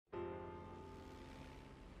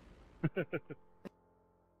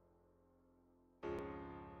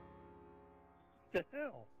The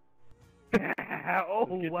hell? Oh,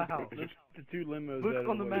 wow. Let's get the two limos Look out of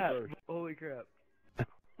on the way map. first. Holy crap.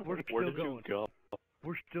 We're Where still did going. you go?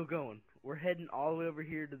 We're still going. We're heading all the way over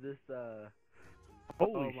here to this,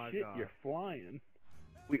 Holy oh my shit, God. you're flying.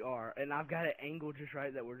 We are. And I've got it angled just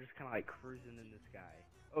right that we're just kind of like cruising in the sky.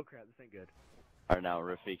 Oh crap, this ain't good. Alright, now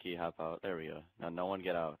Rafiki, hop out. There we go. Now no one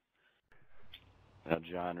get out. Now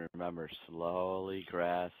John, remember, slowly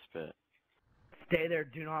grasp it. Stay there,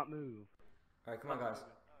 do not move. Alright, come on, guys.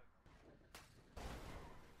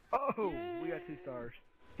 Oh, we got 2 stars.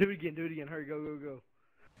 Do it again, hurry, go, go, go.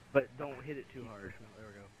 But don't hit it too hard. There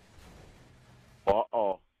we go.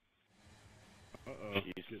 Uh-oh. Uh-oh.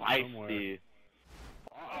 He's Getting feisty.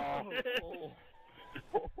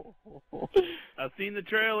 somewhere. I've seen the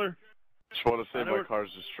trailer. Just want to say I know my where-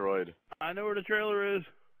 car's destroyed. I know where the trailer is.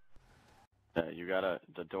 You gotta,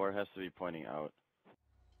 the door has to be pointing out.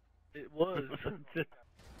 It was.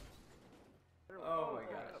 Oh my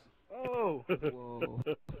gosh. Oh! Whoa.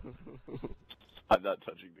 I'm not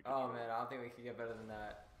touching the Oh man, I don't think we can get better than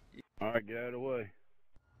that. Alright, get out of the way.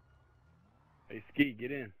 Hey, Ski,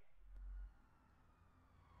 get in.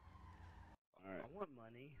 Alright. I want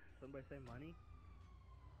money. Somebody say money?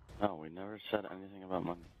 No, we never said anything about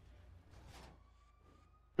money.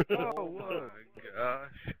 Oh my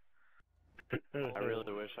gosh. I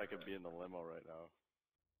really wish I could be in the limo right now.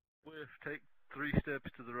 Swift, take 3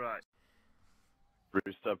 steps to the right. 3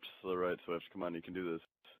 steps to the right, Swift. Come on, you can do this.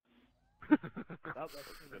 Oh, that's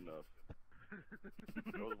Good enough.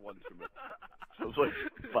 That was 1 too many. That was like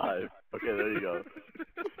 5. Okay, there you go.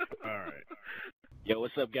 Alright. Yo,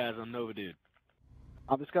 what's up, guys? I'm Nova Dude.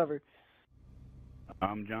 I'm Discovered.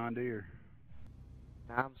 I'm John Deere.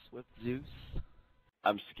 I'm Swift Zeus.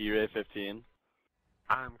 I'm Ski Ray 15.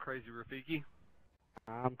 I'm Crazy Rafiki.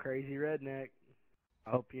 I'm Crazy Redneck. I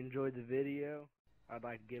hope you enjoyed the video. I'd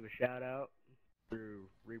like to give a shout out to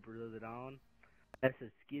Reapers of the Dawn. This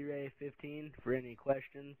is Ski Ray 15 for any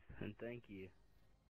questions, and thank you.